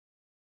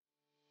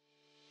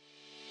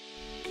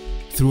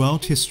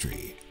Throughout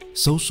history,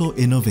 social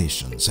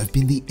innovations have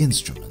been the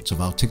instrument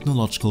of our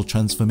technological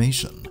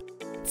transformation,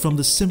 from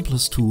the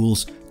simplest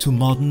tools to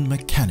modern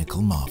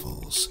mechanical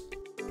marvels.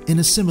 In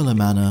a similar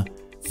manner,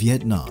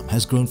 Vietnam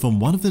has grown from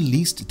one of the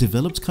least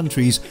developed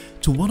countries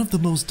to one of the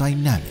most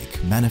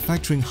dynamic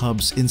manufacturing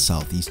hubs in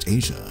Southeast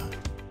Asia.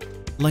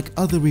 Like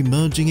other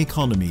emerging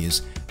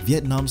economies,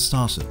 Vietnam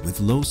started with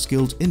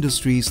low-skilled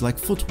industries like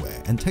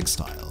footwear and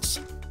textiles.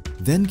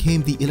 Then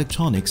came the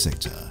electronics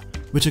sector,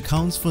 which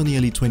accounts for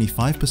nearly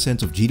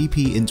 25% of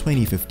GDP in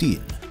 2015,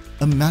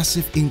 a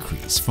massive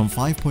increase from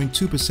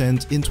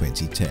 5.2% in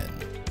 2010.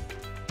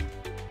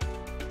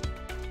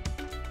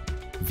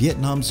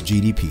 Vietnam's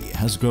GDP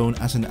has grown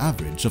at an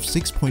average of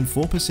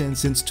 6.4%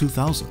 since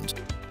 2000,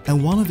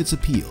 and one of its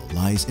appeal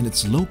lies in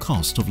its low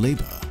cost of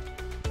labor.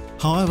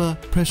 However,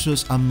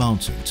 pressures are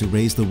mounting to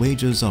raise the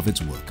wages of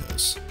its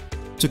workers.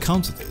 To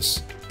counter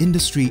this,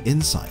 industry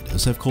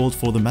insiders have called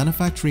for the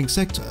manufacturing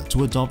sector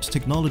to adopt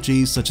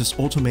technologies such as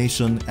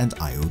automation and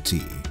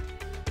IoT.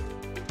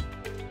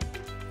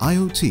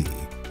 IoT,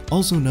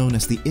 also known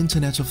as the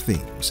Internet of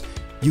Things,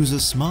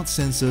 uses smart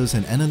sensors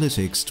and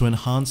analytics to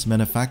enhance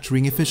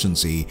manufacturing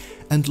efficiency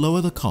and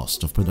lower the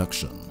cost of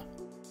production.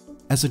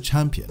 As a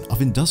champion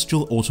of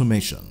industrial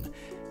automation,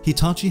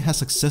 Hitachi has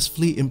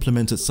successfully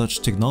implemented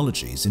such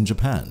technologies in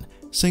Japan,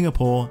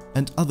 Singapore,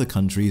 and other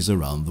countries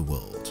around the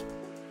world.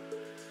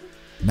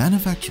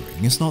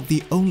 Manufacturing is not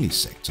the only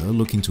sector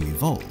looking to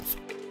evolve.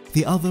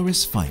 The other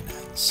is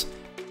finance.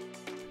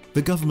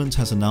 The government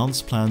has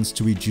announced plans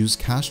to reduce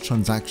cash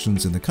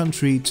transactions in the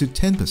country to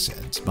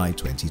 10% by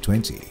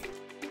 2020.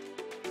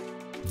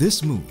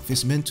 This move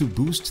is meant to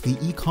boost the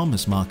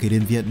e-commerce market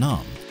in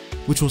Vietnam,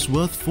 which was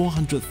worth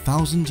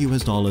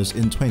 $400,000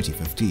 in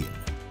 2015.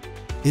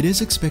 It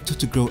is expected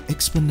to grow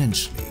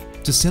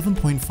exponentially to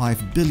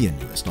 $7.5 billion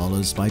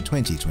by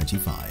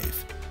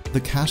 2025. The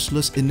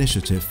cashless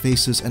initiative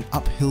faces an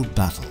uphill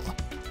battle,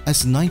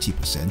 as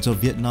 90% of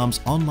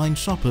Vietnam's online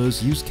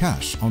shoppers use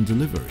cash on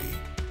delivery.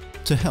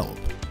 To help,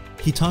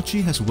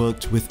 Hitachi has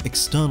worked with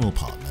external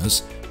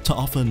partners to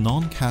offer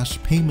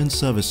non-cash payment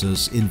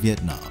services in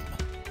Vietnam.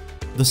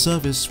 The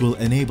service will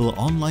enable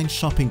online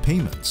shopping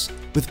payments,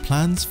 with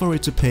plans for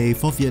it to pay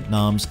for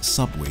Vietnam's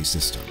subway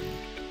system.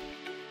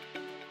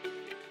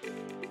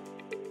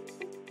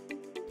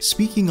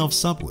 Speaking of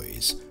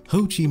subways,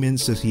 Ho Chi Minh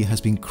City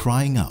has been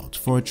crying out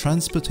for a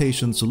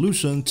transportation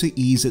solution to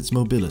ease its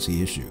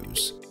mobility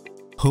issues.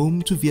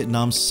 Home to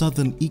Vietnam's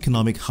southern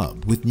economic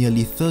hub with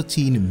nearly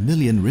 13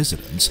 million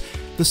residents,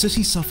 the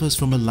city suffers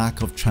from a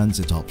lack of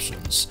transit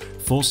options,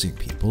 forcing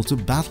people to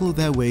battle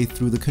their way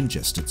through the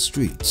congested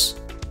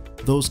streets.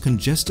 Those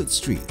congested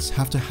streets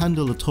have to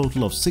handle a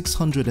total of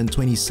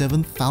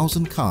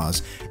 627,000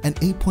 cars and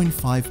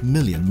 8.5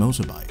 million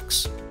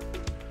motorbikes.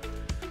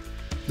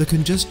 The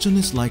congestion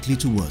is likely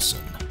to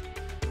worsen,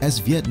 as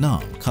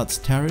Vietnam cuts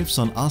tariffs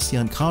on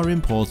ASEAN car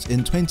imports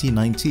in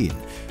 2019,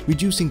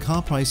 reducing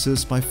car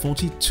prices by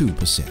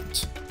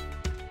 42%.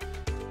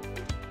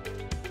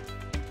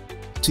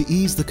 To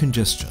ease the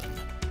congestion,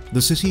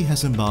 the city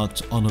has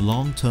embarked on a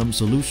long-term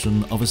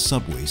solution of a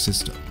subway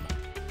system.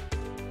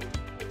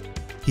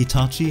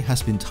 Hitachi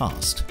has been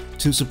tasked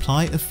to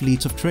supply a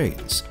fleet of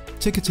trains,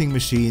 ticketing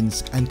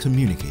machines, and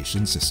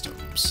communication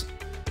systems.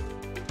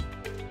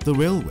 The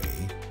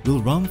railway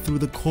will run through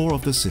the core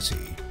of the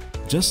city,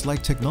 just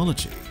like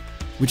technology,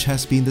 which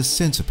has been the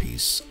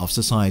centerpiece of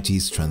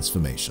society's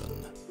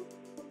transformation.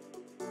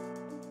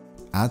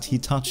 At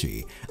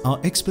Hitachi, our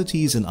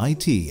expertise in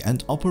IT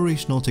and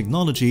operational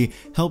technology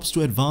helps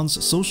to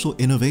advance social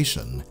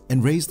innovation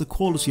and raise the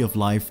quality of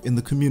life in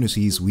the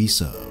communities we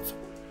serve.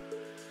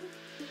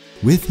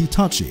 With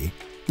Hitachi,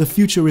 the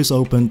future is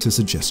open to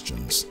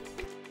suggestions.